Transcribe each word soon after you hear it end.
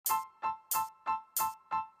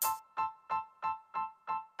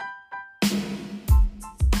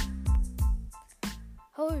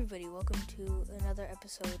everybody, welcome to another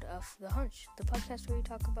episode of The Hunch, the podcast where we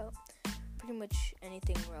talk about pretty much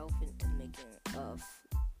anything relevant to the making of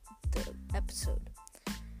the episode.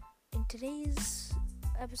 In today's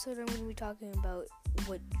episode, I'm going to be talking about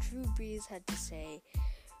what Drew Brees had to say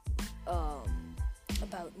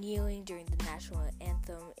about kneeling during the national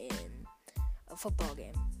anthem in a football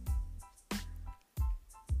game.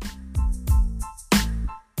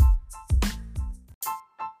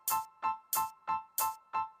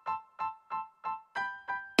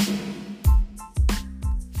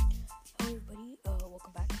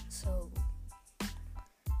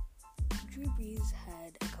 Drew Brees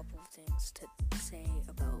had a couple of things to say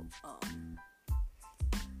about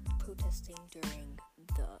protesting during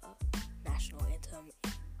the national anthem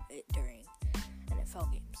during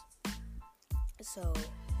NFL games. So,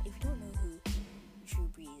 if you don't know who Drew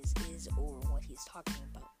Brees is or what he's talking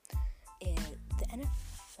about, the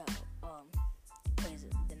NFL plays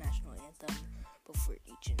the national anthem before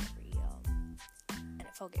each and every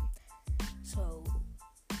NFL game. So,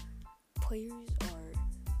 players are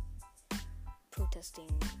protesting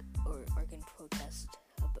or are going to protest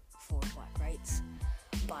for black rights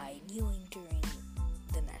by kneeling during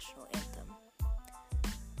the national anthem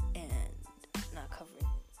and not covering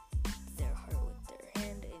their heart with their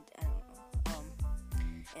hand. I don't know.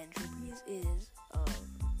 And Drew Brees is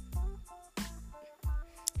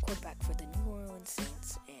quarterback for the New Orleans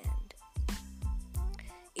Saints and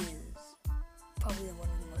is probably one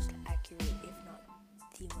of the most accurate, if not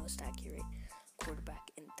the most accurate, quarterback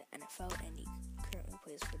in the NFL, and he currently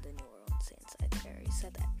plays for the New Orleans Saints. I think I already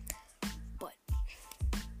said that. But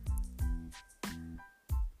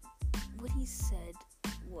what he said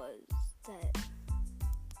was that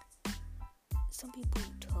some people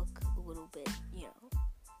took a little bit,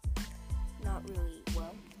 not really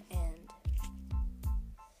well, and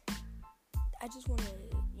I just want to,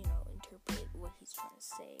 interpret what he's trying to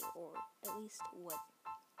say, or at least what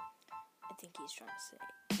I think he's trying to say,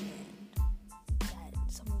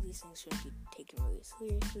 and some of these things shouldn't be taken really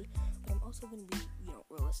seriously, but I'm also going to be,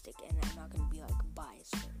 realistic, and I'm not going to be,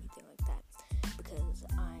 biased or anything like that, because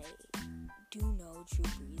I do know Drew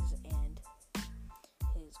Brees and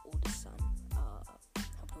his oldest son,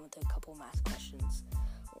 helped him with a couple math questions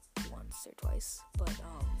once or twice, but,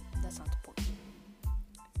 that's not the point.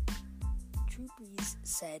 Drew Brees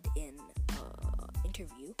said in an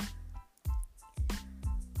interview,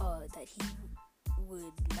 that he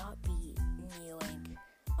would not be kneeling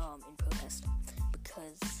in protest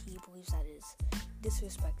because he believes that is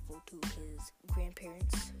disrespectful to his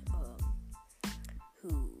grandparents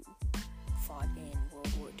who fought in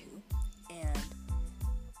World War II,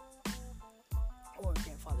 or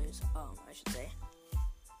grandfathers, I should say,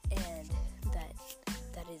 and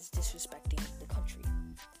that is disrespecting the country.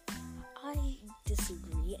 I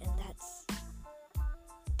disagree, and that's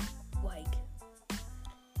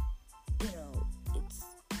it's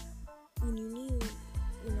when you kneel,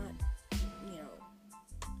 you're not,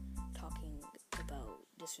 talking about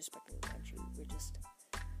disrespecting the country. We're just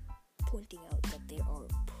pointing out that there are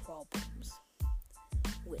problems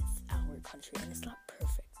with our country, and it's not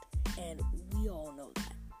perfect, and we all know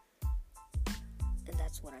that, and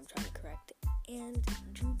that's what I'm trying to correct. And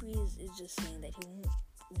Drew Brees is just saying that he won't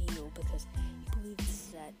kneel because he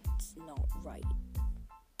believes that's not right.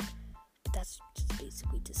 But that's just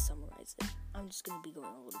basically to summarize it. I'm just going to be going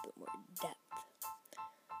a little bit more in depth.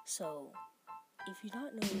 So, if you're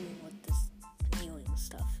not knowing what this kneeling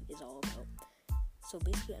stuff is all about, so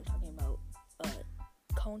basically I'm talking about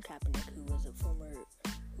Colin Kaepernick, who was the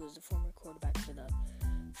former quarterback for the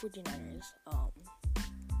 49ers,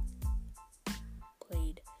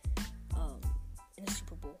 played in a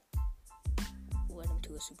Super Bowl, led him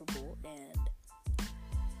to a Super Bowl, and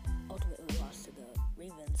ultimately lost to the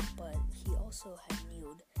Ravens, but he also had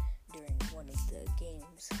kneeled during one of the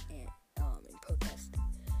games in protest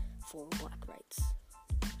for black rights,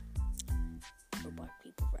 for black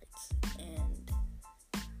people rights, and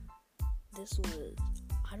this was,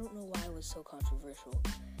 I don't know why it was so controversial,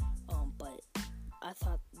 but I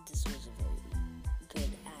thought this was a very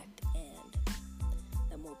good act, and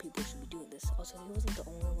that more people should be doing this. Also, he wasn't the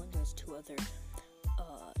only one. There was two other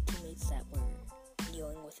teammates that were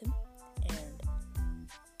kneeling with him, and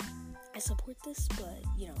I support this, but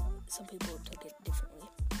some people took it differently,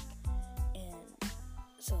 and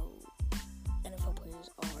so NFL players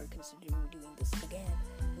are considering doing this again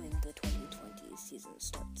when the 2020 season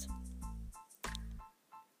starts.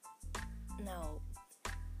 Now,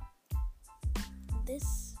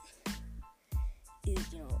 this is,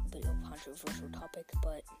 a bit of a controversial topic,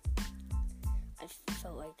 but I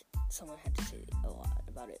felt like someone had to say a lot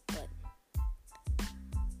about it, but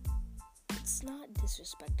it's not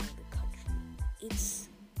disrespecting the country. It's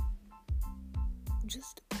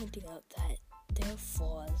just pointing out that there are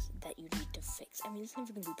flaws that you need to fix. I mean, it's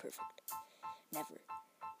never going to be perfect. Never.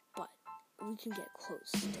 But we can get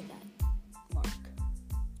close to that mark.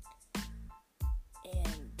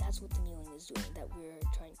 And that's what the kneeling is doing, that we're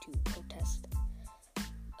trying to protest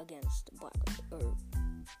against black, or,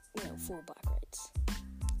 for black rights.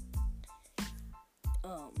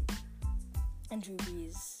 And Drew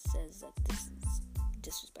Brees says that this is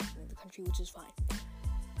disrespecting the country, which is fine.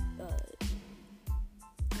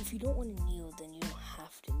 If you don't want to kneel, then you don't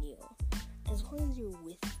have to kneel. As long as you're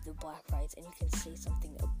with the black rights and you can say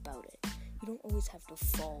something about it, you don't always have to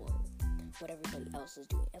follow what everybody else is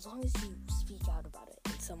doing. As long as you speak out about it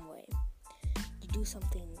in some way, you do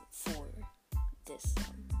something for this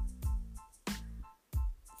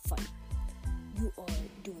fight, you are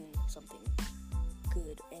doing something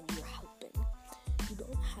good and you're helping. You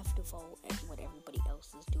don't have to follow what everybody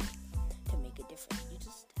else is doing to make a difference. You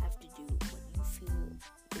just have to do what you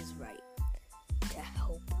feel is right to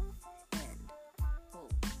help, and,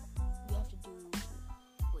 you have to do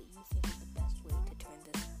what you think is the best way to turn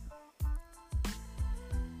this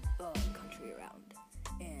country around.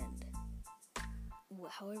 And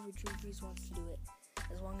however Drew Brees wants to do it,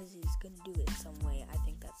 as long as he's going to do it in some way, I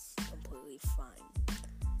think that's completely fine,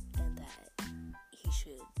 and that he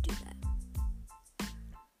should do that.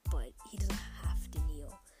 But he doesn't have to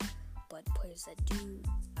kneel. But players that do,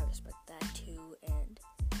 I respect that too. And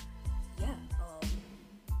yeah,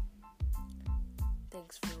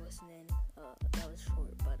 thanks for listening. That was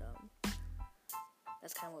short, but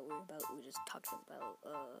that's kind of what we're about. We're just talking about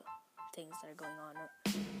things that are going on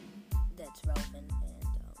that's relevant.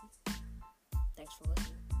 And thanks for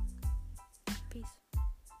listening.